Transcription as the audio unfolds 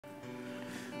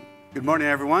Good morning,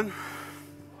 everyone.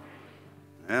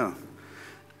 Yeah,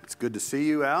 it's good to see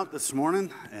you out this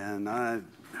morning. And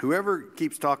whoever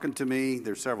keeps talking to me,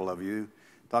 there's several of you,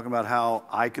 talking about how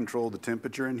I control the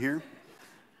temperature in here.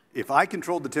 If I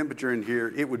controlled the temperature in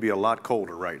here, it would be a lot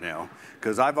colder right now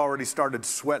because I've already started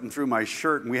sweating through my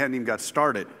shirt and we hadn't even got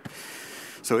started.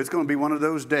 So it's going to be one of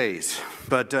those days.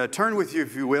 But turn with you,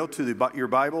 if you will, to your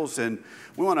Bibles, and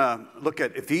we want to look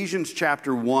at Ephesians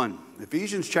chapter 1.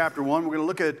 Ephesians chapter 1, we're going to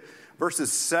look at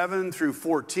verses 7 through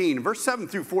 14. Verse 7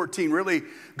 through 14 really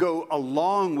go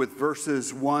along with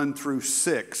verses 1 through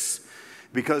 6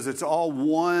 because it's all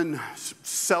one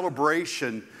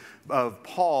celebration of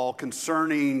Paul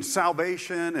concerning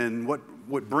salvation and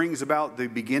what brings about the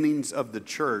beginnings of the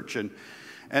church. And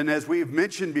as we've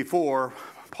mentioned before,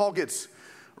 Paul gets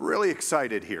really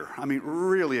excited here. I mean,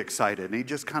 really excited. And he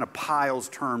just kind of piles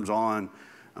terms on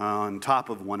top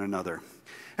of one another.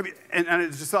 And I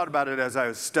just thought about it as I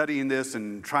was studying this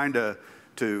and trying to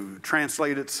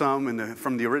translate it some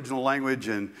from the original language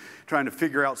and trying to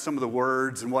figure out some of the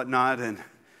words and whatnot.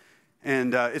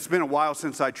 And it's been a while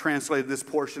since I translated this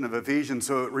portion of Ephesians,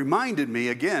 so it reminded me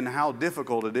again how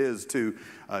difficult it is to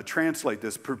translate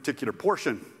this particular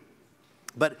portion.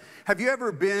 But have you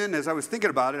ever been, as I was thinking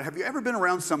about it, have you ever been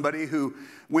around somebody who,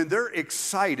 when they're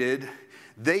excited,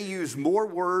 they use more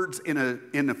words in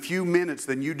a few minutes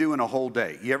than you do in a whole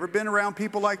day? You ever been around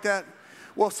people like that?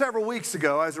 Well, several weeks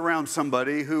ago, I was around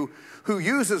somebody who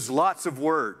uses lots of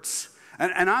words.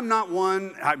 And I'm not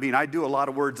one, I mean, I do a lot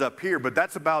of words up here, but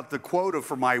that's about the quota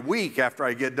for my week after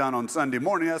I get done on Sunday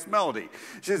morning. That's Melody.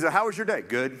 She says, "How was your day?"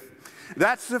 "Good."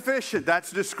 That's sufficient. That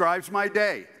describes my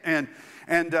day.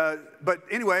 But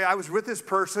anyway, I was with this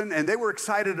person, and they were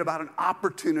excited about an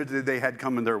opportunity they had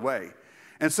coming their way.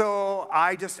 And so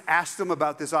I just asked them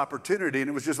about this opportunity, and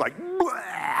it was just like,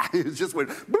 blah. It just went,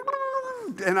 blah.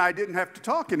 And I didn't have to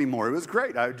talk anymore. It was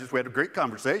great. We had a great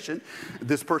conversation.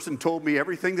 This person told me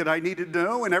everything that I needed to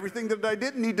know and everything that I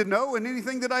didn't need to know and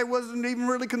anything that I wasn't even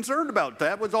really concerned about.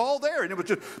 That was all there. And it was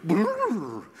just,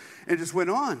 and it just went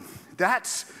on.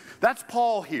 That's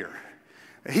Paul here.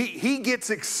 He gets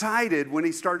excited when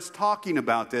he starts talking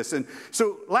about this. And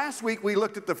so last week we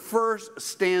looked at the first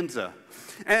stanza.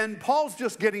 And Paul's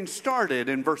just getting started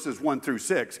in verses 1 through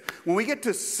 6. When we get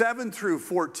to 7 through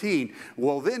 14,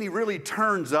 well, then he really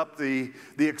turns up the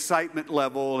excitement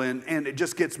level, and it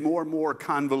just gets more and more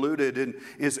convoluted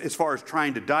as far as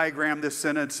trying to diagram this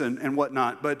sentence and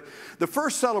whatnot. But the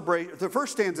first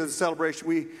stanza of the celebration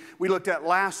we looked at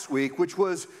last week, which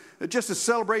was just a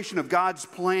celebration of God's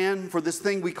plan for this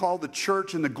thing we call the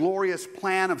church and the glorious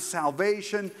plan of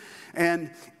salvation. And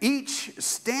each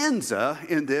stanza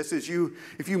in this, if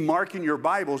you mark in your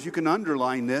Bibles, you can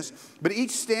underline this, but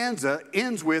each stanza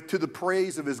ends with, "to the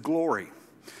praise of his glory."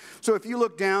 So if you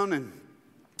look down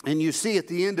and you see at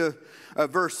the end of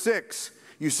verse 6,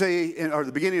 you say, or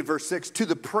the beginning of verse 6, "to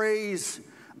the praise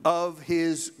of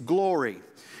his glory."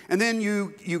 And then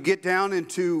you get down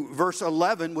into verse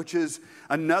 11, which is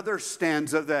another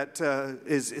stanza that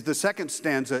is the second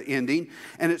stanza ending,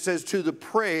 and it says, "to the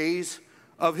praise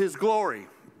of his glory."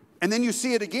 And then you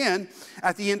see it again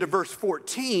at the end of verse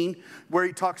 14, where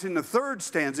he talks in the third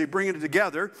stanza, bringing it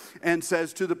together, and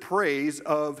says, "to the praise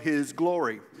of his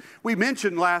glory." We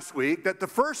mentioned last week that the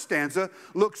first stanza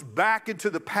looks back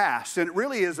into the past, and it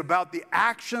really is about the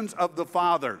actions of the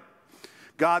Father,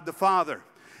 God the Father.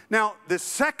 Now, the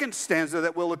second stanza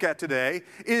that we'll look at today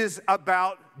is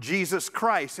about Jesus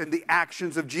Christ and the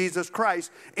actions of Jesus Christ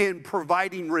in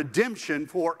providing redemption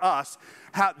for us.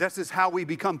 This is how we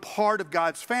become part of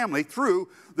God's family through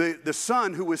the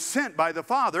Son who was sent by the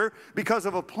Father because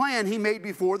of a plan he made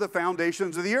before the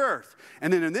foundations of the earth.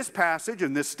 And then in this passage,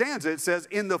 in this stanza, it says,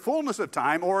 "in the fullness of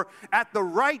time," or at the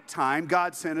right time,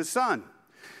 God sent his Son.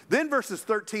 Then verses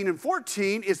 13 and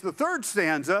 14 is the third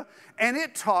stanza, and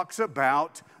it talks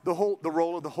about the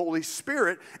role of the Holy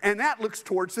Spirit, and that looks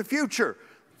towards the future.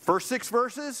 First 6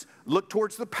 verses look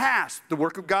towards the past, the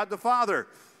work of God the Father.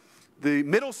 The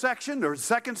middle section, or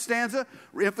second stanza,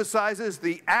 emphasizes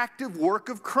the active work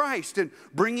of Christ in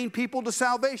bringing people to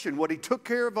salvation. What he took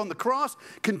care of on the cross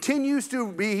continues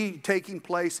to be taking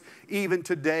place even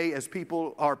today as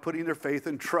people are putting their faith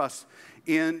and trust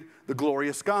in the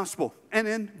glorious gospel. And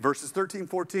then verses 13,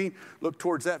 14 look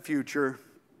towards that future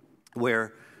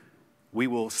where we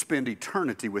will spend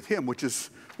eternity with him, which is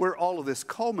where all of this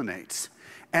culminates,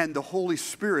 and the Holy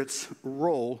Spirit's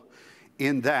role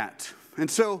in that. And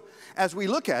so as we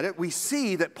look at it, we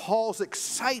see that Paul's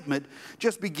excitement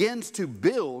just begins to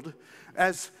build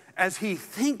as as he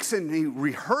thinks and he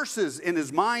rehearses in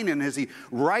his mind and as he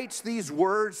writes these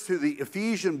words to the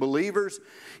Ephesian believers,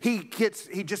 he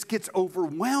just gets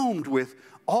overwhelmed with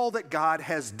all that God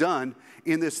has done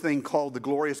in this thing called the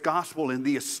glorious gospel and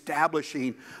the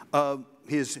establishing of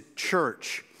his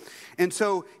church. And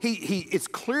so it's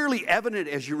clearly evident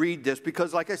as you read this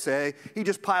because, like I say, he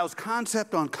just piles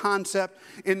concept on concept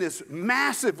in this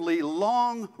massively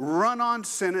long run-on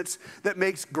sentence that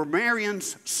makes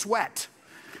grammarians sweat.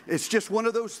 It's just one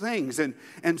of those things.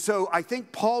 And so I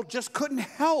think Paul just couldn't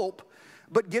help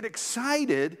but get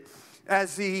excited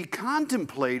as he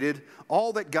contemplated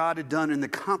all that God had done in the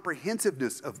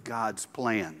comprehensiveness of God's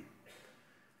plan.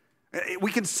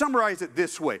 We can summarize it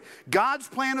this way. God's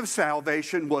plan of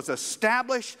salvation was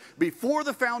established before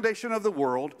the foundation of the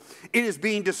world. It is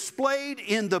being displayed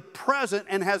in the present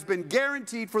and has been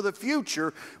guaranteed for the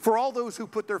future for all those who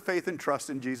put their faith and trust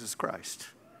in Jesus Christ.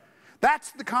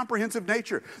 That's the comprehensive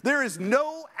nature. There is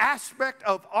no aspect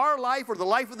of our life or the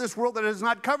life of this world that is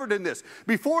not covered in this.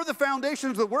 Before the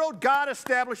foundations of the world, God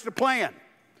established a plan.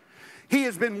 He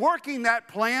has been working that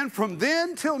plan from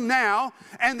then till now,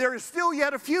 and there is still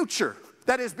yet a future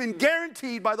that has been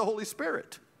guaranteed by the Holy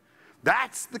Spirit.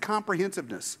 That's the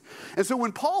comprehensiveness. And so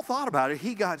when Paul thought about it,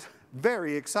 he got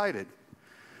very excited.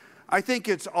 I think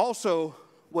it's also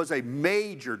was a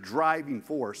major driving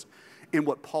force in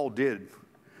what Paul did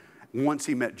once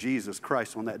he met Jesus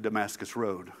Christ on that Damascus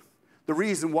road. The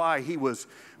reason why he was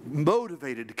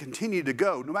motivated to continue to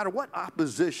go, no matter what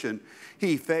opposition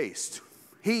he faced.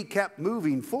 He kept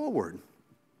moving forward.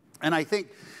 And I think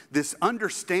this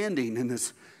understanding and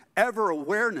this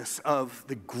ever-awareness of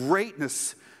the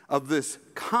greatness of this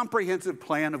comprehensive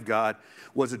plan of God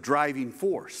was a driving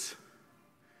force.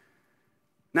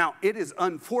 Now, it is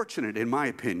unfortunate, in my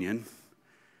opinion,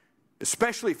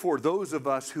 especially for those of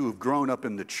us who have grown up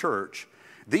in the church,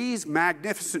 these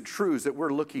magnificent truths that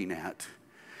we're looking at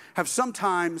have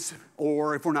sometimes,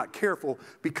 or if we're not careful,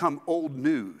 become old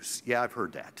news. Yeah, I've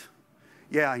heard that.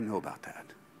 Yeah, I know about that.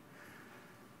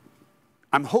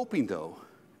 I'm hoping, though,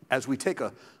 as we take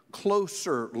a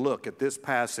closer look at this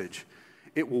passage,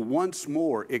 it will once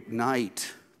more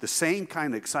ignite the same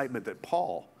kind of excitement that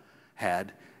Paul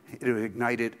had. It will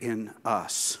ignite it in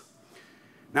us.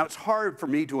 Now, it's hard for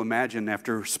me to imagine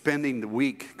after spending the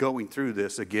week going through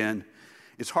this again,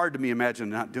 it's hard to me imagine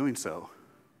not doing so.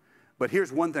 But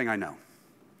here's one thing I know.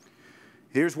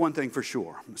 Here's one thing for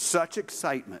sure. Such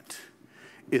excitement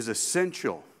is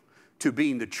essential to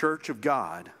being the church of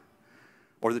God,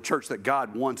 or the church that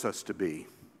God wants us to be,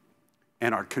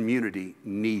 and our community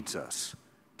needs us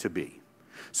to be.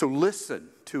 So listen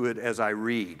to it as I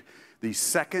read the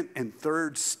second and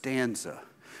third stanza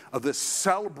of this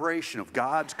celebration of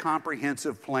God's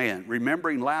comprehensive plan.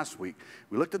 Remembering last week,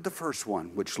 we looked at the first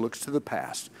one, which looks to the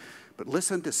past. But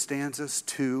listen to stanzas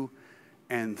 2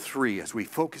 and 3 as we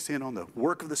focus in on the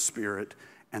work of the Spirit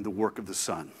and the work of the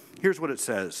Son. Here's what it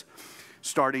says,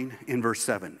 starting in verse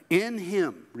 7. In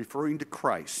him, referring to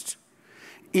Christ,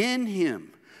 in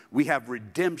him we have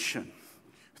redemption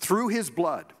through his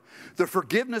blood, the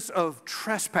forgiveness of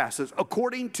trespasses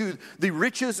according to the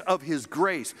riches of his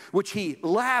grace, which he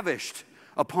lavished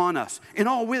upon us in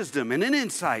all wisdom and in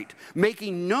insight,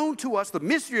 making known to us the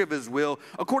mystery of his will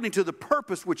according to the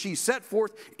purpose which he set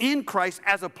forth in Christ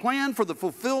as a plan for the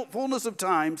fullness of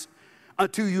times,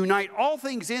 to unite all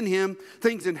things in him,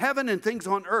 things in heaven and things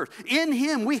on earth. In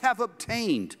him we have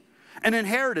obtained an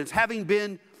inheritance, having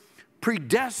been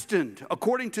predestined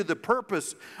according to the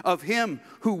purpose of him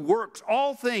who works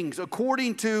all things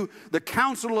according to the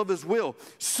counsel of his will,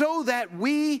 so that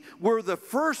we were the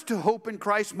first to hope in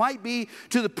Christ might be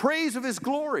to the praise of his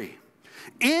glory.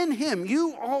 In him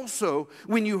you also,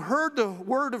 when you heard the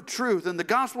word of truth and the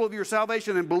gospel of your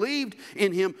salvation and believed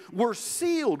in him, were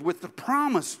sealed with the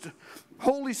promised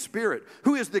Holy Spirit,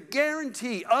 who is the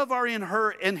guarantee of our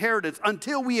inheritance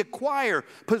until we acquire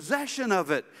possession of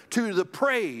it to the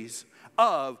praise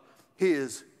of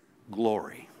his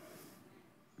glory.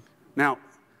 Now,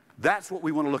 that's what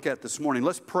we want to look at this morning.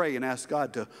 Let's pray and ask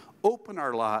God to open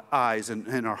our eyes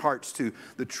and our hearts to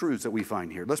the truths that we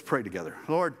find here. Let's pray together.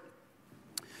 Lord,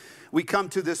 we come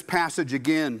to this passage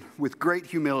again with great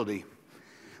humility.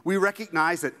 We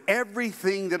recognize that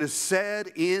everything that is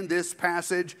said in this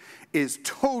passage is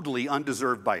totally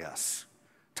undeserved by us.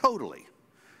 Totally.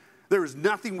 There is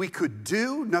nothing we could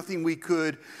do, nothing we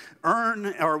could earn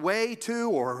our way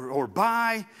to or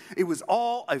buy. It was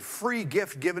all a free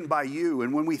gift given by you.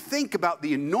 And when we think about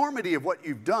the enormity of what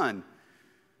you've done,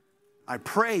 I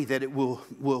pray that it will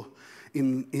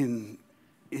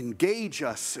engage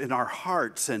us in our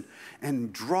hearts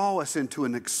and draw us into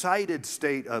an excited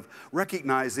state of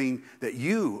recognizing that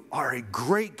you are a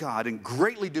great God and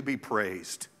greatly to be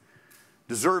praised,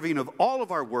 deserving of all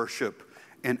of our worship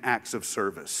and acts of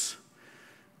service.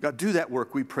 God, do that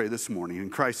work, we pray this morning. In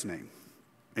Christ's name,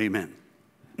 amen.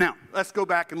 Now, let's go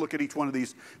back and look at each one of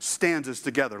these stanzas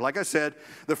together. Like I said,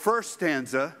 the first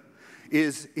stanza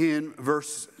is in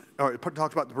it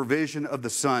talks about the provision of the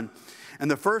Son. And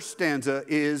the first stanza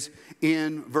is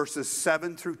in verses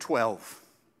 7 through 12.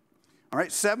 All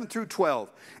right, 7 through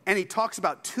 12. And he talks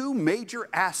about two major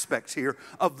aspects here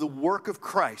of the work of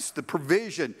Christ, the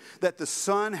provision that the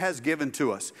Son has given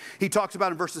to us. He talks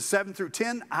about in verses 7 through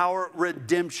 10, our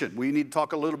redemption. We need to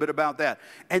talk a little bit about that.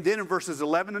 And then in verses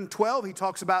 11 and 12, he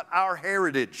talks about our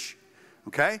heritage.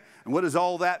 Okay? And what does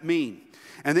all that mean?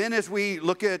 And then as we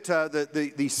look at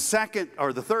the second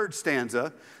or the third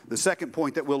stanza, the second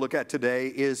point that we'll look at today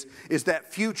is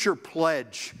that future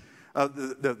pledge,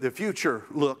 the future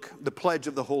look, the pledge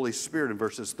of the Holy Spirit in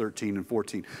verses 13 and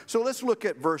 14. So let's look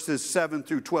at verses 7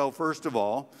 through 12 first of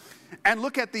all, and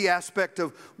look at the aspect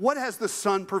of what has the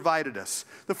Son provided us.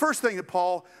 The first thing that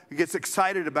Paul gets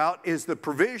excited about is the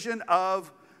provision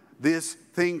of this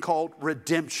thing called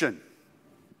redemption.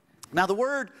 Now, the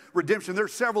word redemption, there are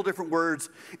several different words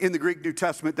in the Greek New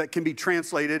Testament that can be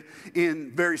translated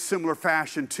in very similar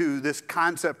fashion to this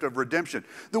concept of redemption.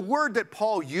 The word that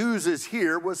Paul uses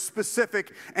here was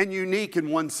specific and unique in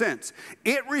one sense.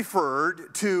 It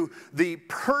referred to the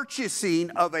purchasing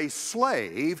of a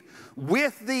slave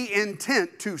with the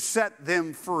intent to set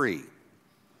them free.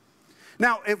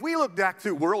 Now, if we look back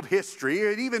through world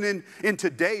history, and even in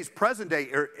today's present-day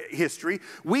history,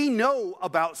 we know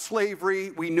about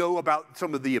slavery. We know about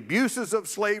some of the abuses of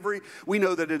slavery. We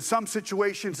know that in some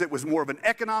situations it was more of an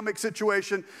economic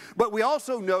situation. But we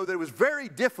also know that it was very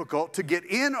difficult to get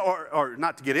in, or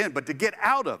not to get in, but to get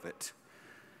out of it,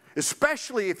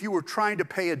 especially if you were trying to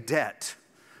pay a debt.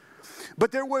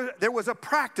 But there was a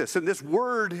practice, and this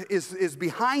word is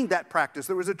behind that practice.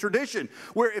 There was a tradition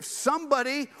where if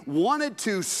somebody wanted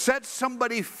to set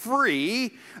somebody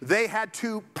free, they had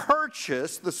to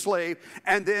purchase the slave,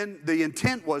 and then the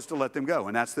intent was to let them go.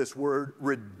 And that's this word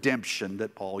redemption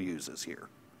that Paul uses here.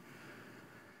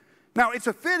 Now, it's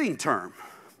a fitting term.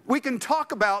 We can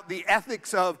talk about the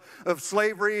ethics of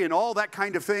slavery and all that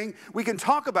kind of thing. We can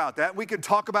talk about that. We can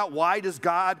talk about why does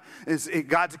God's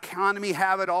economy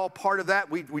have it all, part of that.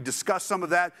 We discussed some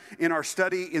of that in our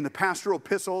study in the pastoral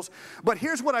epistles. But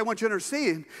here's what I want you to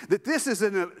understand, that this is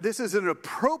an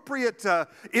appropriate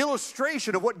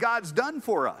illustration of what God's done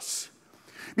for us.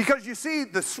 Because you see,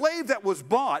 the slave that was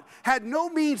bought had no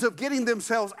means of getting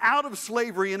themselves out of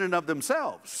slavery in and of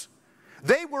themselves.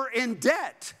 They were in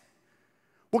debt.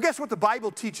 Well, guess what the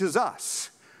Bible teaches us?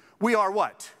 We are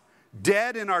what?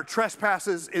 Dead in our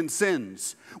trespasses and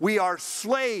sins. We are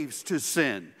slaves to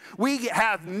sin. We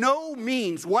have no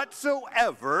means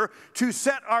whatsoever to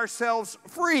set ourselves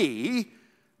free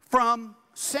from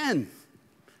sin.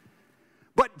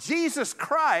 But Jesus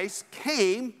Christ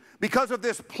came because of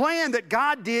this plan that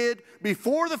God did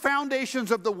before the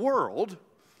foundations of the world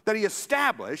that he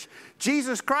established.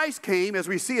 Jesus Christ came, as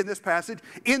we see in this passage,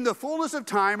 in the fullness of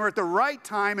time, or at the right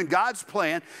time in God's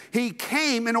plan. He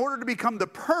came in order to become the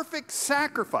perfect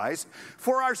sacrifice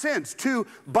for our sins, to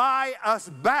buy us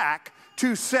back,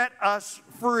 to set us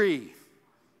free.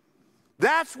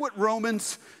 That's what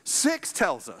Romans 6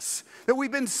 tells us, that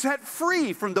we've been set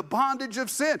free from the bondage of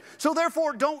sin. So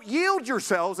therefore, don't yield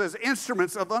yourselves as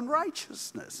instruments of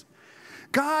unrighteousness.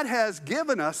 God has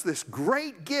given us this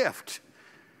great gift.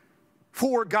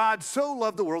 For God so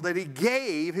loved the world that he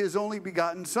gave his only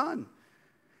begotten Son.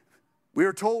 We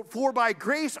are told, for by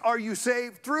grace are you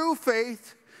saved through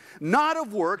faith, not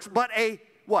of works, but a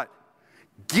what?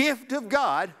 Gift of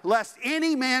God, lest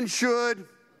any man should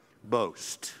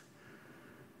boast.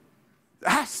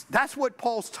 That's what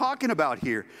Paul's talking about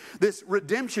here. This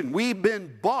redemption. We've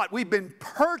been bought, we've been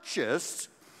purchased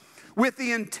with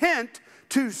the intent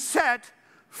to set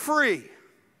free.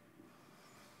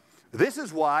 This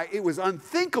is why it was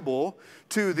unthinkable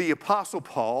to the Apostle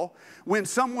Paul when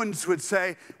someone would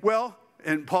say, well,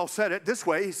 and Paul said it this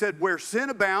way, he said, where sin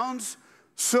abounds,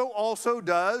 so also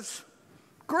does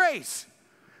grace.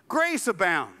 Grace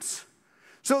abounds.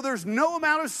 So there's no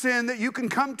amount of sin that you can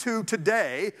come to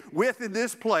today with in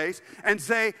this place and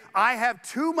say, I have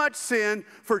too much sin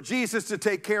for Jesus to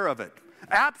take care of it.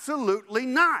 Absolutely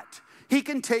not. He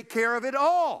can take care of it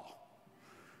all.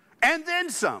 And then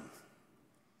some.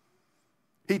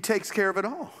 He takes care of it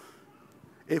all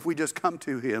if we just come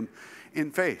to him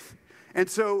in faith. And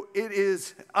so it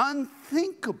is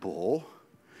unthinkable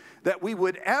that we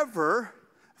would ever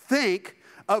think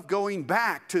of going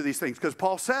back to these things, because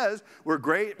Paul says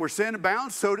where sin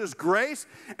abounds, so does grace.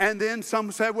 And then some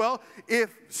said, well,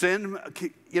 if sin,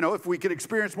 if we can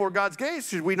experience more God's grace,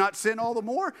 should we not sin all the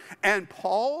more? And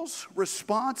Paul's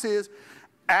response is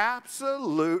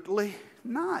absolutely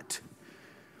not.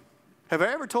 Have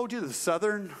I ever told you the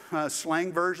Southern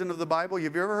slang version of the Bible?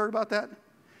 Have you ever heard about that?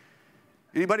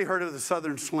 Anybody heard of the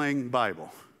Southern slang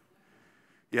Bible?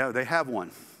 Yeah, they have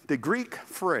one. The Greek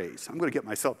phrase, I'm going to get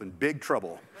myself in big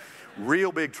trouble,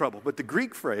 real big trouble. But the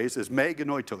Greek phrase is me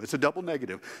genoito. It's a double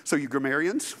negative. So you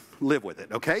grammarians, live with it,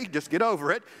 okay? Just get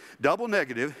over it. Double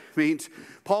negative means,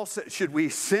 Paul said, should we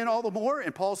sin all the more?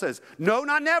 And Paul says, no,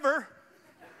 not never.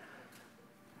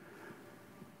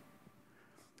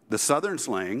 The Southern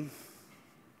slang,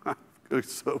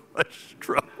 there's so much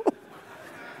trouble.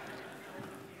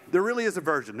 There really is a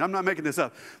version. I'm not making this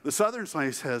up. The Southern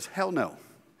slang says, hell no.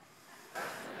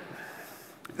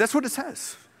 That's what it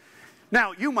says.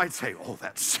 Now, you might say, oh,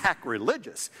 that's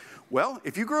sacrilegious. Well,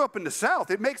 if you grew up in the South,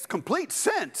 it makes complete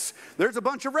sense. There's a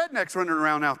bunch of rednecks running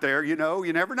around out there, you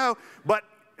never know. But,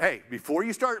 hey, before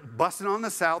you start busting on the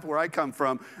South, where I come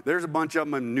from, there's a bunch of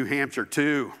them in New Hampshire,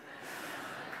 too.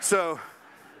 So,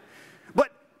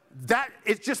 but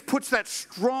it just puts that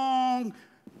strong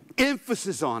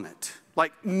emphasis on it.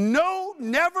 Like, no,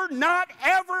 never, not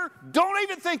ever, don't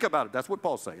even think about it. That's what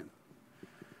Paul's saying.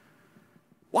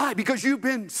 Why? Because you've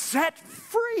been set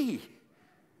free.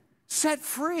 Set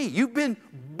free. You've been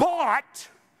bought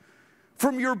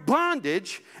from your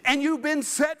bondage, and you've been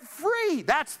set free.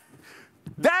 That's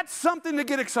something to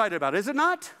get excited about, is it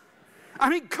not? I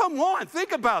mean, come on,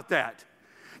 think about that.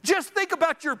 Just think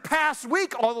about your past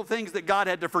week, all the things that God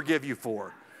had to forgive you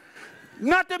for.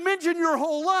 Not to mention your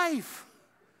whole life.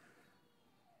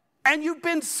 And you've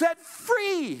been set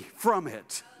free from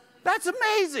it. That's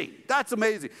amazing. That's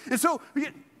amazing. And so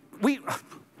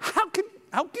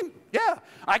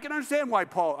I can understand why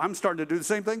I'm starting to do the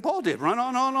same thing Paul did. Run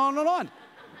on.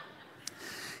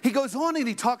 He goes on and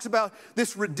he talks about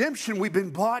this redemption. We've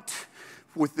been bought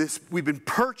with this. We've been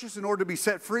purchased in order to be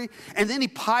set free. And then he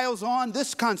piles on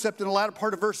this concept in the latter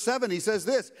part of verse 7. He says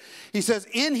this. He says,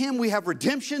 in him we have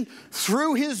redemption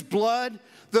through his blood,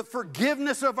 the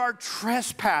forgiveness of our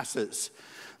trespasses.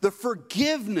 The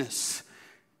forgiveness.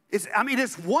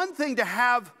 It's one thing to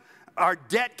have our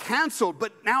debt canceled,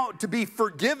 but now to be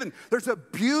forgiven. There's a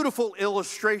beautiful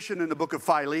illustration in the book of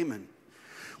Philemon.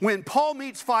 When Paul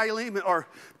meets Philemon, or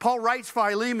Paul writes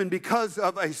Philemon because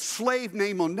of a slave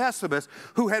named Onesimus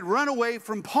who had run away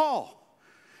from Paul.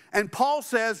 And Paul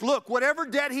says, look, whatever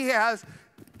debt he has,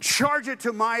 charge it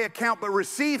to my account, but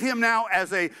receive him now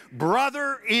as a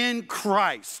brother in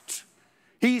Christ.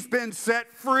 He's been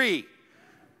set free.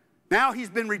 Now he's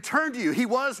been returned to you. He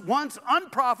was once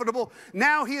unprofitable.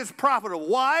 Now he is profitable.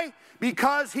 Why?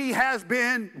 Because he has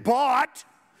been bought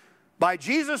by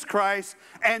Jesus Christ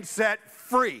and set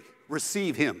free.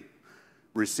 Receive him.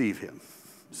 Receive him.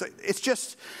 So it's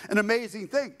just an amazing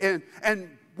thing.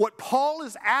 And what Paul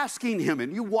is asking him,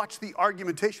 and you watch the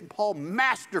argumentation, Paul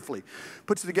masterfully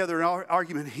puts together an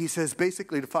argument. He says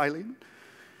basically to Philemon,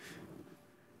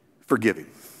 forgive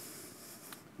him.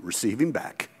 Receive him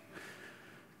back.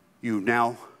 You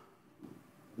now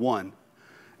won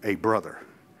a brother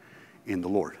in the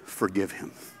Lord. Forgive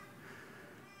him.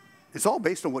 It's all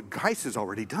based on what Christ has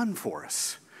already done for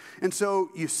us. And so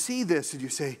you see this and you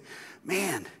say,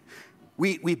 man,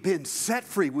 we've been set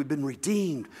free. We've been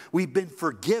redeemed. We've been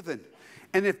forgiven.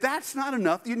 And if that's not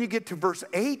enough, then you get to verse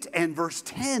 8 and verse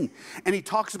 10. And he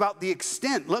talks about the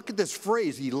extent. Look at this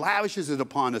phrase. He lavishes it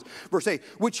upon us. Verse 8,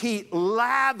 which he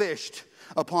lavished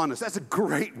upon us. That's a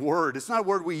great word. It's not a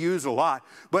word we use a lot,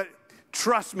 but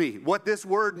trust me, what this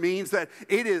word means, that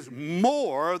it is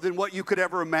more than what you could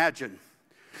ever imagine.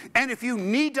 And if you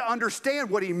need to understand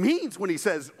what he means when he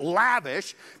says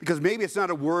lavish, because maybe it's not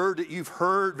a word that you've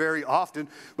heard very often,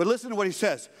 but listen to what he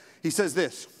says. He says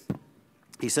this.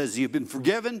 He says, you've been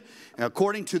forgiven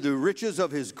according to the riches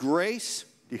of his grace.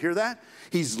 Do you hear that?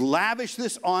 He's lavished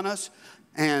this on us.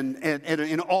 And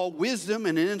in all wisdom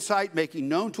and in insight, making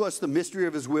known to us the mystery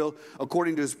of his will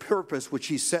according to his purpose, which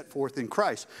he set forth in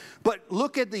Christ. But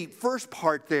look at the first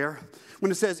part there,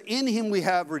 when it says, in him we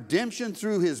have redemption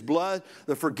through his blood,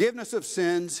 the forgiveness of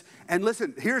sins. And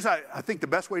listen, here's, I think, the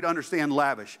best way to understand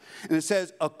lavish. And it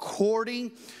says,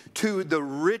 according to the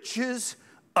riches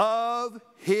of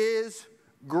his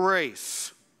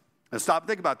grace. Now stop and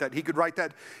think about that. He could write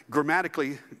that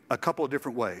grammatically a couple of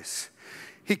different ways.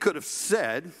 He could have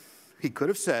said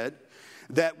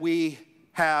that we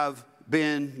have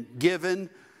been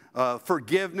given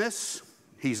forgiveness.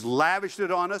 He's lavished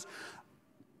it on us.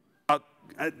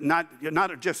 not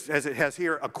just as it has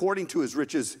here, according to his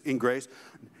riches in grace,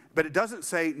 but it doesn't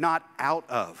say not out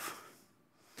of.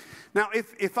 Now,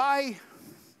 if I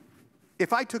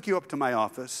took you up to my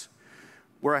office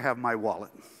where I have my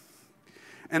wallet,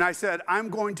 and I said, I'm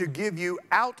going to give you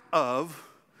out of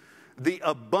the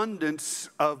abundance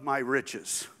of my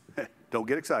riches. Don't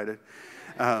get excited.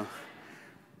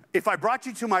 If I brought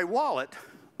you to my wallet,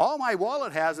 all my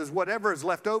wallet has is whatever is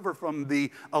left over from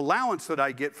the allowance that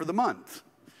I get for the month.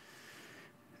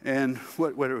 And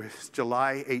what is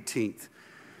July 18th?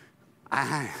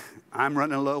 I'm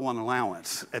running low on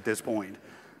allowance at this point.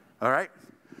 All right?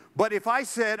 But if I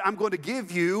said I'm going to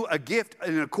give you a gift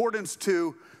in accordance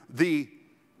to the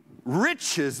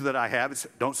riches that I have,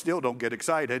 don't get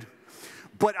excited.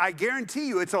 But I guarantee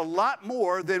you it's a lot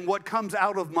more than what comes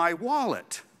out of my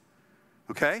wallet.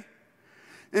 Okay?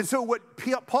 And so what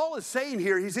Paul is saying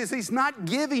here, he says he's not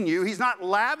giving you, he's not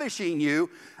lavishing you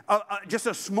just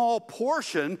a small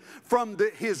portion from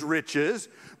his riches,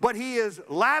 but he is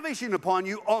lavishing upon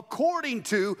you according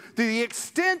to the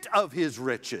extent of his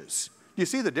riches. You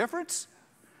see the difference?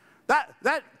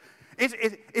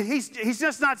 He's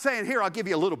just not saying, here, I'll give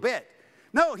you a little bit.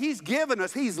 No, he's given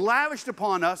us, he's lavished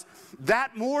upon us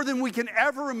that more than we can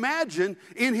ever imagine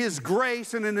in his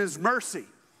grace and in his mercy.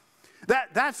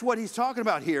 That's what he's talking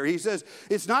about here. He says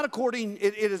it's not according,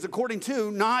 it is according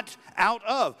to, not out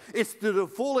of. It's to the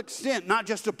full extent, not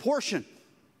just a portion.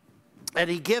 And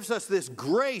he gives us this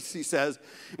grace, he says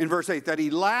in verse 8, that he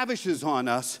lavishes on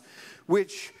us,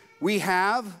 which we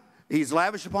have, he's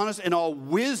lavished upon us in all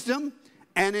wisdom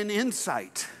and in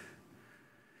insight.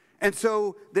 And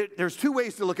so there's two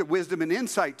ways to look at wisdom and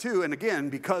insight too. And again,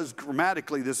 because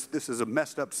grammatically this is a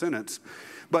messed up sentence.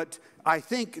 But I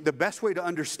think the best way to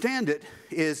understand it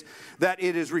is that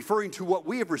it is referring to what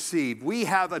we have received. We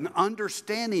have an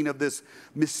understanding of this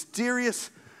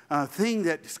mysterious thing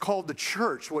that is called the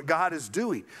church, what God is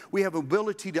doing. We have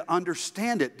ability to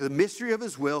understand it, the mystery of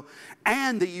his will,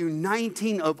 and the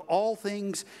uniting of all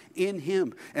things in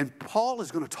him. And Paul is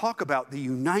going to talk about the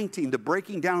uniting, the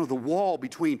breaking down of the wall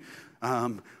between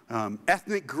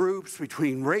ethnic groups,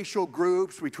 between racial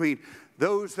groups, between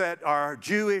those that are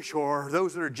Jewish or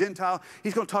those that are Gentile.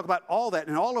 He's going to talk about all that,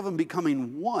 and all of them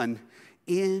becoming one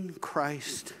in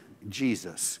Christ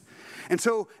Jesus. And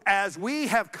so as we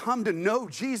have come to know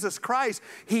Jesus Christ,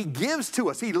 he gives to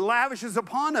us. He lavishes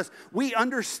upon us. We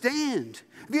understand.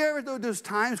 Have you ever had those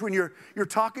times when you're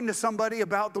talking to somebody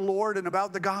about the Lord and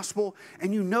about the gospel,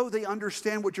 and you know they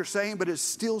understand what you're saying, but it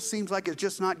still seems like it's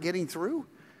just not getting through?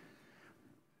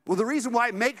 Well, the reason why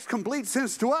it makes complete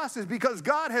sense to us is because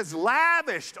God has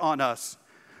lavished on us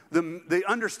the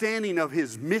understanding of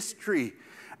his mystery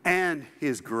and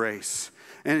his grace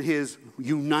and his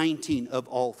uniting of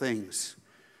all things.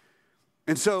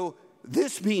 And so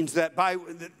this means that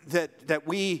that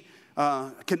we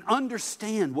can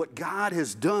understand what God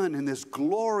has done in this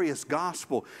glorious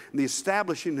gospel and the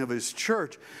establishing of his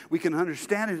church. We can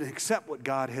understand it and accept what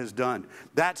God has done.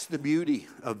 That's the beauty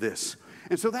of this.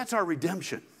 And so that's our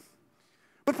redemption.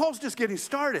 But Paul's just getting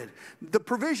started. The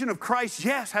provision of Christ,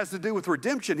 yes, has to do with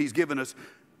redemption. He's given us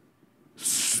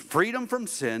freedom from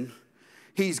sin.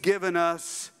 He's given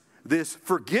us this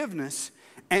forgiveness,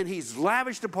 and he's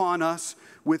lavished upon us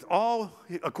with all,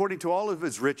 according to all of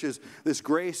his riches, this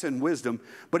grace and wisdom.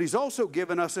 But he's also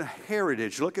given us a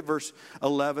heritage. Look at verse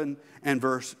 11 and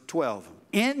verse 12.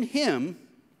 In him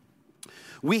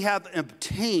we have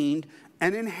obtained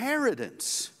an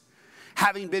inheritance,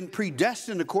 having been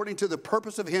predestined according to the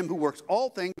purpose of him who works all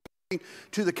things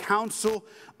to the counsel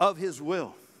of his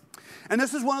will. And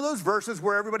this is one of those verses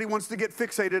where everybody wants to get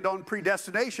fixated on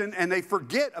predestination and they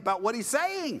forget about what he's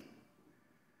saying.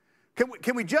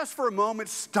 Can we just for a moment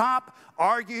stop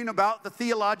arguing about the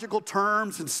theological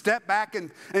terms and step back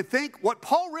and think what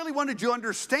Paul really wanted you to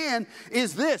understand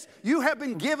is this: you have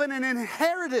been given an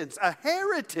inheritance, a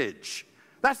heritage.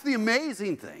 That's the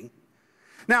amazing thing.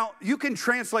 Now, you can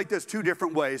translate this two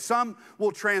different ways. Some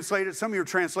will translate it, some of your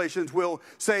translations will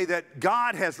say that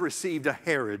God has received a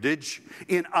heritage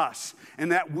in us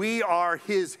and that we are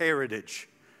his heritage.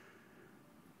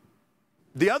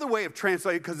 The other way of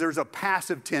translating, because there's a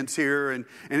passive tense here and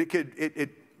it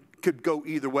could go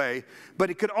either way, but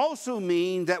it could also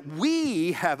mean that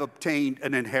we have obtained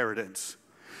an inheritance.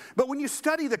 But when you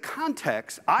study the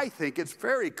context, I think it's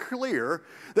very clear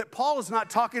that Paul is not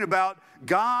talking about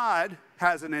God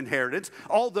has an inheritance,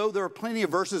 although there are plenty of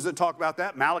verses that talk about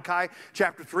that. Malachi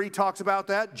chapter 3 talks about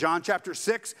that. John chapter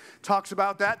 6 talks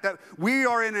about that we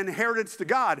are an inheritance to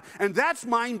God. And that's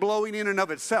mind-blowing in and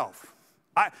of itself.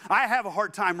 I have a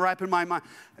hard time wrapping my mind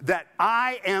that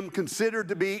I am considered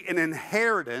to be an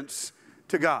inheritance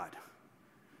to God.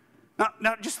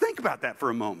 Now just think about that for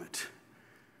a moment.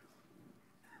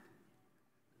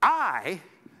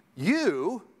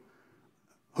 You,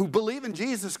 who believe in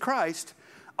Jesus Christ,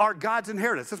 are God's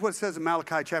inheritance. That's what it says in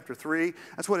Malachi chapter 3.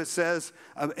 That's what it says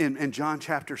in John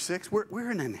chapter 6. We're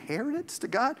an inheritance to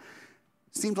God.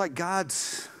 Seems like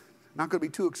God's not going to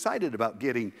be too excited about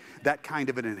getting that kind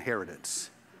of an inheritance.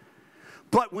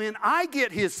 But when I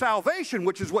get his salvation,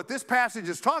 which is what this passage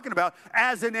is talking about,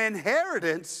 as an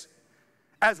inheritance,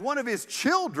 as one of his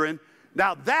children,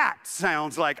 now that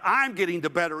sounds like I'm getting the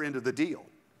better end of the deal.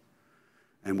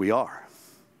 And we are.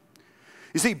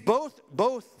 You see, both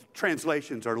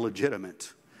translations are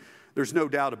legitimate. There's no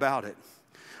doubt about it.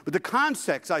 But the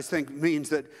context, I think, means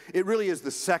that it really is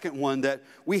the second one, that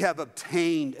we have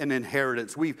obtained an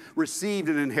inheritance. We've received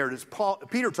an inheritance.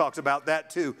 Peter talks about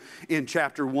that too in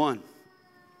chapter 1.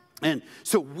 And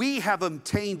so we have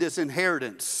obtained this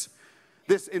inheritance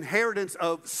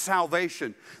of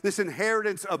salvation, this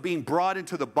inheritance of being brought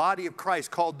into the body of Christ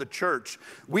called the church.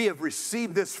 We have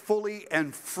received this fully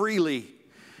and freely.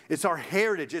 It's our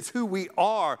heritage. It's who we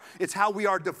are. It's how we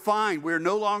are defined. We're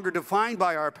no longer defined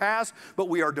by our past, but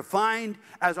we are defined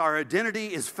as our identity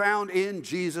is found in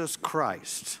Jesus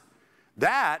Christ.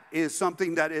 That is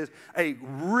something that is a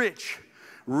rich,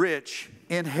 rich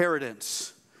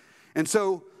inheritance. And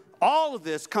so all of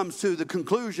this comes to the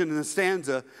conclusion in the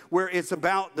stanza where it's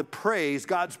about the praise,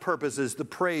 God's purpose is the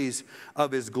praise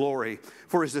of his glory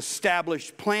for his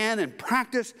established plan and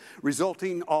practice,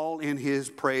 resulting all in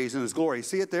his praise and his glory.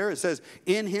 See it there? It says,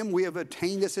 in him we have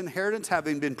attained this inheritance,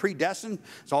 having been predestined.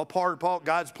 It's all part of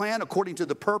God's plan, according to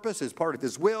the purpose, as part of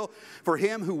his will, for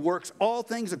him who works all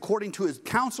things according to his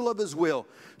counsel of his will,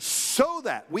 so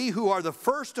that we who are the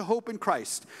first to hope in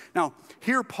Christ. Now,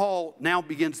 here Paul now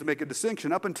begins to make a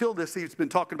distinction. Up until this, he's been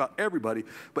talking about everybody,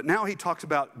 but now he talks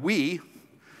about we,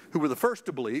 who were the first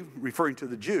to believe, referring to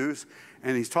the Jews,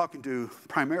 and he's talking to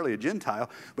primarily a Gentile,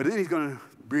 but then he's going to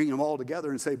bring them all together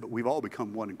and say, but we've all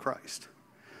become one in Christ.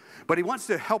 But he wants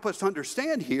to help us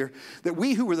understand here that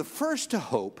we who were the first to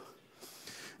hope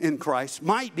in Christ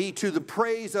might be to the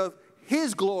praise of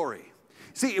his glory.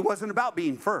 See, it wasn't about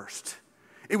being first.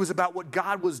 It was about what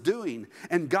God was doing,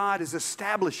 and God is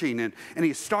establishing. And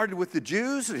he started with the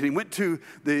Jews, and he went to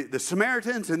the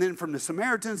Samaritans, and then from the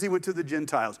Samaritans, he went to the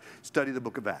Gentiles. Study the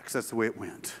book of Acts. That's the way it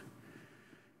went.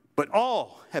 But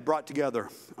all had brought together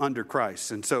under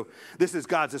Christ. And so this is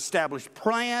God's established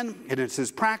plan, and it's his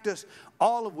practice,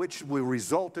 all of which will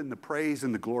result in the praise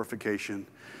and the glorification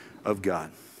of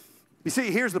God. You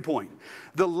see, here's the point.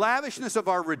 The lavishness of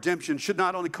our redemption should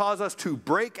not only cause us to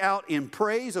break out in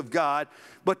praise of God,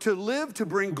 but to live to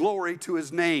bring glory to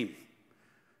his name.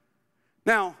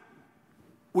 Now,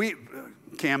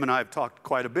 Cam and I have talked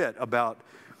quite a bit about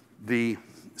the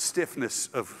stiffness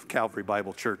of Calvary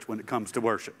Bible Church when it comes to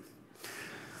worship.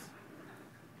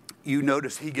 You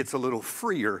notice he gets a little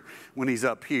freer when he's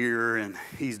up here and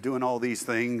he's doing all these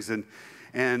things. And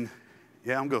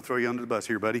yeah, I'm going to throw you under the bus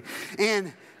here, buddy.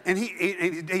 And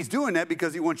he's doing that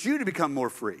because he wants you to become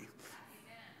more free.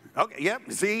 Okay, yep,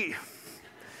 see,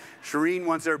 Shireen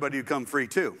wants everybody to come free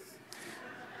too.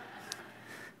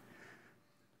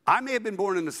 I may have been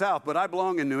born in the South, but I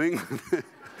belong in New England.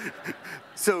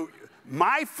 So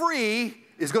my free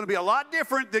is going to be a lot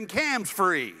different than Cam's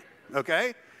free,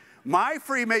 okay? My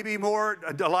free may be a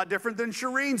lot different than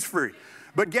Shireen's free.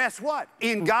 But guess what?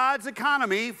 In God's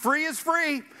economy, free is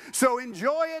free. So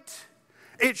enjoy it.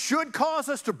 It should cause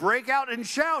us to break out and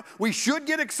shout. We should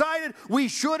get excited. We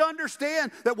should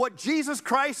understand that what Jesus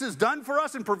Christ has done for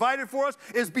us and provided for us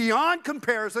is beyond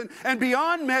comparison and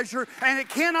beyond measure, and it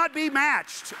cannot be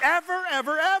matched. Ever,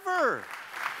 ever, ever.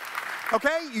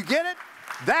 Okay, you get it?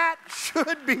 That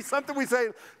should be something we say,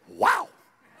 wow.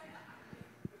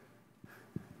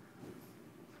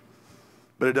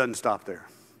 But it doesn't stop there.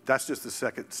 That's just the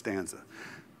second stanza.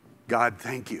 God,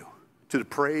 thank you, to the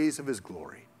praise of his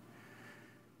glory.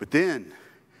 But then,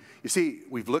 you see,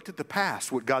 we've looked at the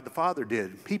past, what God the Father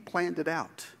did. He planned it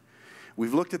out.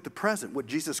 We've looked at the present, what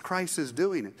Jesus Christ is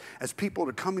doing as people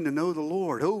are coming to know the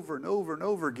Lord over and over and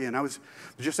over again. I was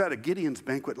just at a Gideon's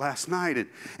banquet last night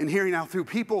and hearing out through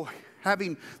people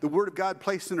having the Word of God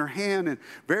placed in their hand and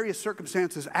various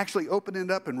circumstances, actually opening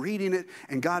it up and reading it,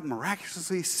 and God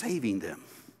miraculously saving them.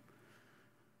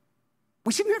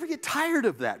 We should never get tired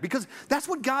of that because that's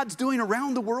what God's doing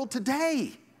around the world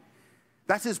today.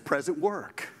 That's his present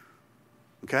work,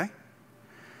 okay?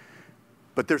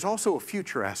 But there's also a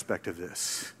future aspect of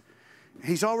this.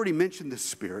 He's already mentioned the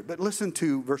Spirit, but listen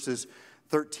to verses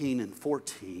 13 and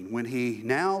 14 when he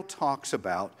now talks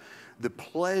about the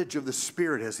pledge of the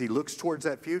Spirit as he looks towards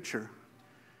that future.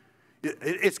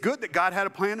 It's good that God had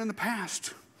a plan in the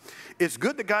past. it's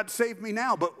good that God saved me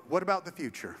now, but what about the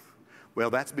future? Well,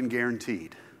 that's been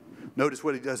guaranteed. Notice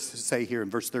what he does say here in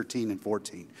verse 13 and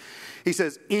 14. He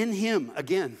says, in him,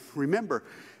 again, remember,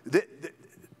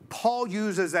 Paul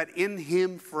uses that in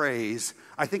him phrase,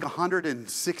 I think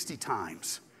 160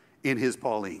 times in his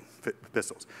Pauline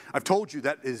epistles. I've told you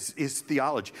that is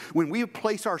theology. When we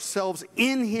place ourselves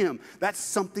in him, that's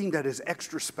something that is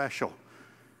extra special.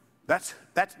 That's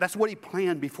what he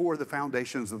planned before the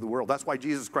foundations of the world. That's why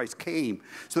Jesus Christ came,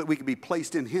 so that we could be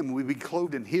placed in him, we'd be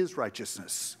clothed in his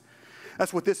righteousness.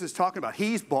 That's what this is talking about.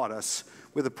 He's bought us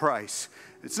with a price.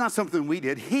 It's not something we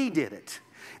did. He did it.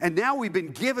 And now we've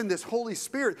been given this Holy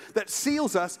Spirit that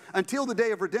seals us until the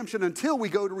day of redemption, until we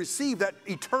go to receive that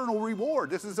eternal reward.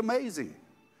 This is amazing.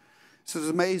 This is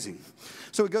amazing.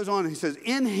 So it goes on and he says,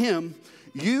 in him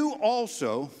you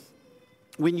also,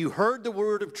 when you heard the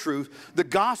word of truth, the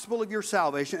gospel of your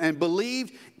salvation, and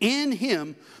believed in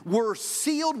him, were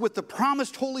sealed with the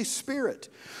promised Holy Spirit,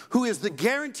 who is the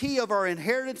guarantee of our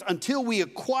inheritance until we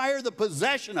acquire the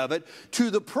possession of it to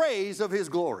the praise of his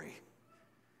glory.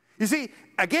 You see,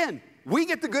 again, we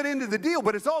get the good end of the deal,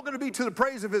 but it's all going to be to the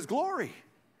praise of his glory.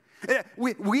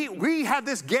 We have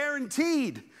this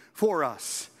guaranteed for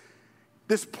us,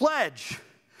 this pledge.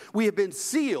 We have been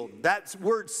sealed. That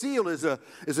word seal is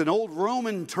an old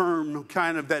Roman term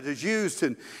kind of that is used,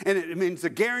 and it means a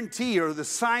guarantee or the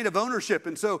sign of ownership.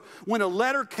 And so when a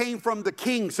letter came from the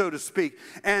king, so to speak,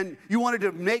 and you wanted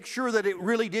to make sure that it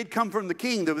really did come from the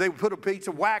king, they would put a piece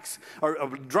of wax or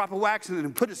a drop of wax and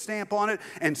then put a stamp on it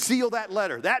and seal that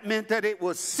letter. That meant that it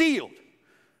was sealed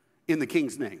in the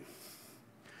king's name.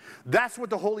 That's what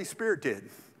the Holy Spirit did.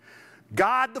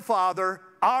 God the Father,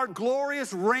 our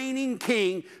glorious reigning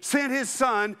King, sent his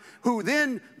Son, who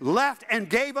then left and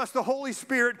gave us the Holy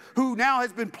Spirit, who now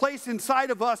has been placed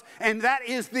inside of us, and that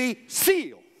is the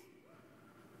seal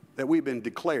that we've been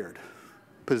declared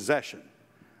possession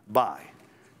by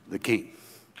the King.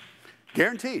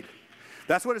 Guaranteed.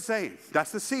 That's what it's saying.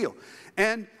 That's the seal.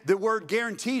 And the word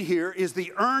guaranteed here is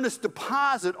the earnest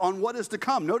deposit on what is to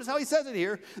come. Notice how he says it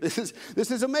here. This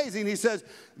is amazing. He says,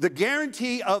 the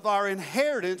guarantee of our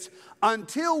inheritance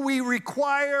until we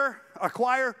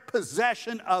acquire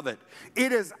possession of it.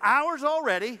 It is ours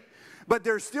already, but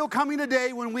there's still coming a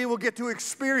day when we will get to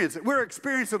experience it. We're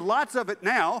experiencing lots of it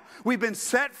now. We've been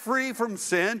set free from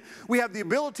sin. We have the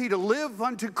ability to live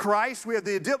unto Christ. We have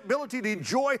the ability to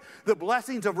enjoy the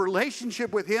blessings of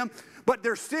relationship with him. But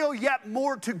there's still yet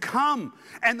more to come.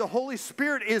 And the Holy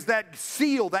Spirit is that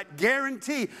seal, that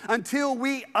guarantee, until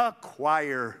we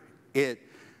acquire it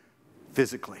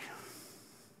physically.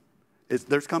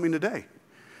 There's coming a day.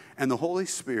 And the Holy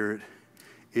Spirit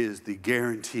is the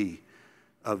guarantee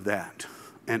of that.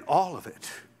 And all of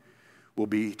it will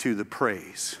be to the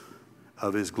praise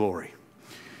of his glory.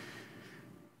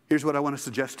 Here's what I want to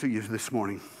suggest to you this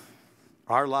morning.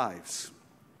 Our lives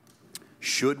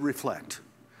should reflect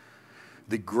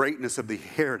the greatness of the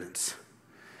inheritance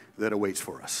that awaits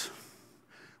for us.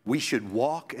 We should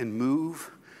walk and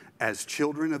move as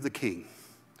children of the King.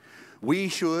 We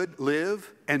should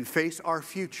live and face our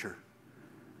future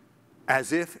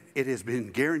as if it has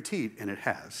been guaranteed, and it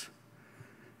has.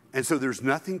 And so there's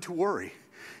nothing to worry.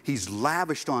 He's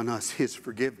lavished on us his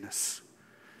forgiveness.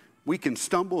 We can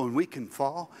stumble and we can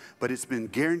fall, but it's been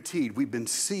guaranteed. We've been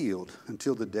sealed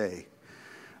until the day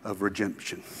of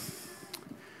redemption.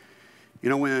 You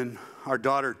know, when our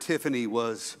daughter Tiffany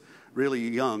was really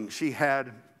young, she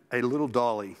had a little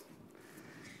dolly.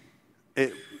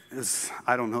 It was,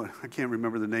 I don't know, I can't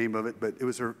remember the name of it, but it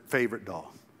was her favorite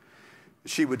doll.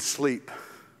 She would sleep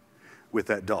with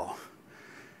that doll.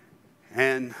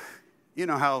 And you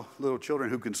know how little children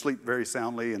who can sleep very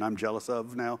soundly, and I'm jealous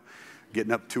of now,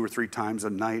 getting up 2 or 3 times a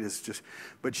night is just,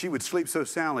 but she would sleep so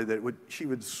soundly that she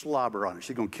would slobber on it.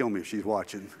 She's going to kill me if she's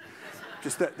watching.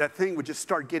 Just that thing would just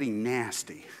start getting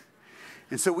nasty.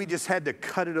 And so we just had to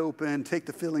cut it open, take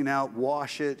the filling out,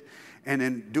 wash it, and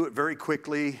then do it very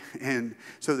quickly, and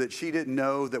so that she didn't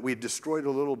know that we had destroyed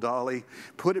a little dolly,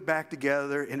 put it back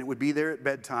together, and it would be there at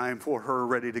bedtime for her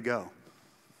ready to go.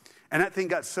 And that thing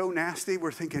got so nasty,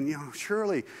 we're thinking, you know,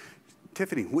 surely,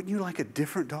 Tiffany, wouldn't you like a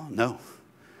different doll? No.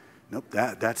 Nope,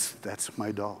 that's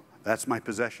my doll. That's my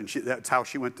possession. That's how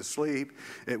she went to sleep.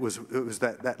 It was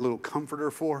that little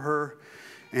comforter for her.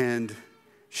 And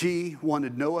she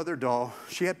wanted no other doll.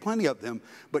 She had plenty of them,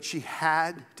 but she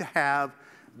had to have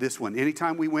this one.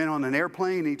 Anytime we went on an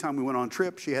airplane, anytime we went on a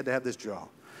trip, she had to have this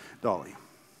dolly.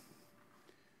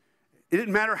 It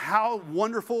didn't matter how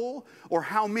wonderful or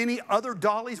how many other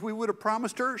dollies we would have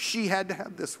promised her, she had to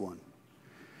have this one.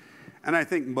 And I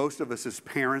think most of us as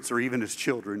parents or even as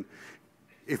children,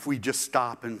 if we just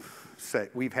stop and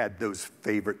we've had those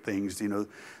favorite things, you know,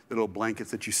 the little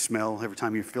blankets that you smell every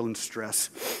time you're feeling stress.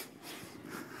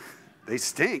 They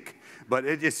stink, but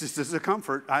it's just a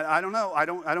comfort. I don't know. I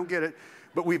don't get it.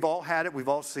 But we've all had it. We've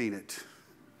all seen it.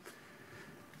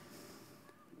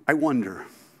 I wonder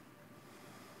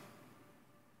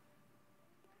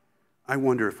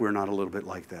if we're not a little bit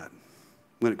like that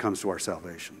when it comes to our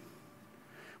salvation,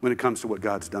 when it comes to what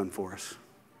God's done for us.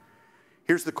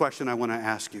 Here's the question I want to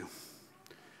ask you.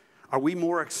 Are we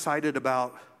more excited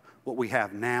about what we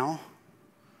have now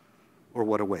or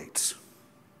what awaits?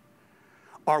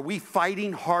 Are we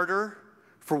fighting harder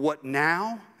for what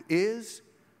now is,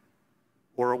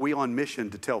 or are we on mission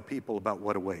to tell people about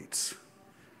what awaits?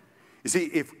 You see,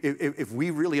 if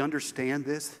we really understand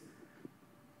this,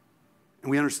 and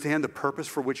we understand the purpose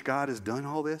for which God has done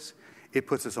all this, it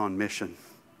puts us on mission.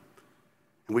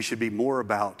 And we should be more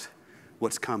about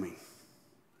what's coming.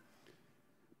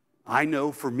 I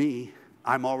know for me,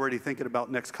 I'm already thinking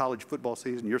about next college football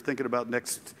season. You're thinking about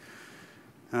next,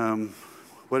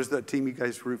 what is that team you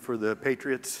guys root for, the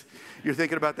Patriots? You're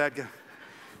thinking about that guy.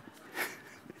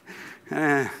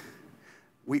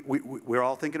 We're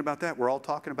all thinking about that. We're all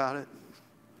talking about it.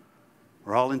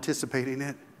 We're all anticipating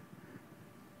it.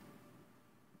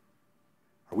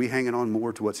 Are we hanging on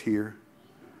more to what's here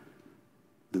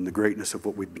than the greatness of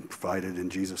what we've been provided in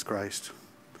Jesus Christ?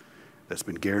 That's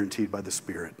been guaranteed by the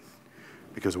Spirit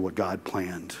because of what God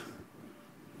planned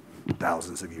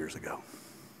thousands of years ago.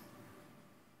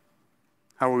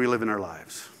 How are we living our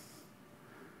lives?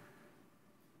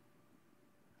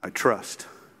 I trust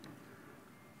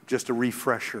just a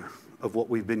refresher of what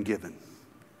we've been given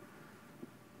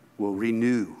will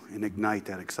renew and ignite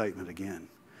that excitement again.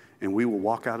 And we will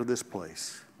walk out of this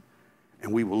place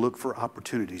and we will look for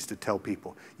opportunities to tell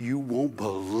people, you won't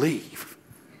believe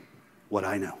what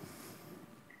I know.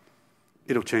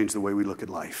 It'll change the way we look at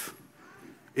life.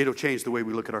 It'll change the way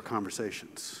we look at our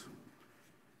conversations.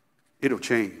 It'll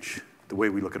change the way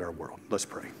we look at our world. Let's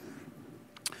pray.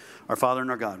 Our Father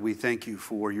and our God, we thank you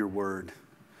for your word.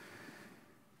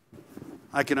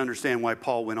 I can understand why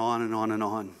Paul went on and on and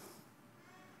on.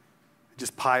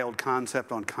 Just piled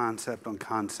concept on concept on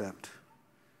concept.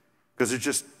 Because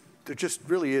there just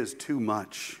really is too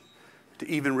much to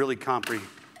even really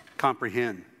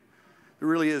comprehend. There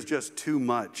really is just too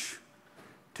much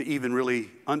to even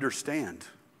really understand.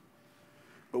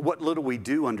 But what little we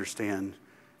do understand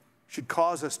should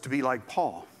cause us to be like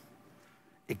Paul,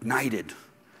 ignited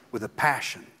with a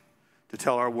passion to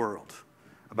tell our world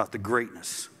about the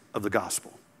greatness of the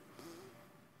gospel.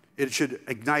 It should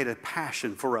ignite a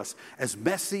passion for us, as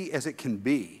messy as it can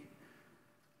be,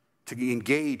 to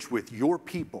engage with your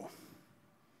people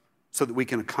so that we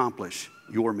can accomplish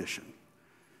your mission.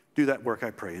 Do that work,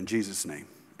 I pray, in Jesus' name.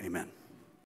 Amen.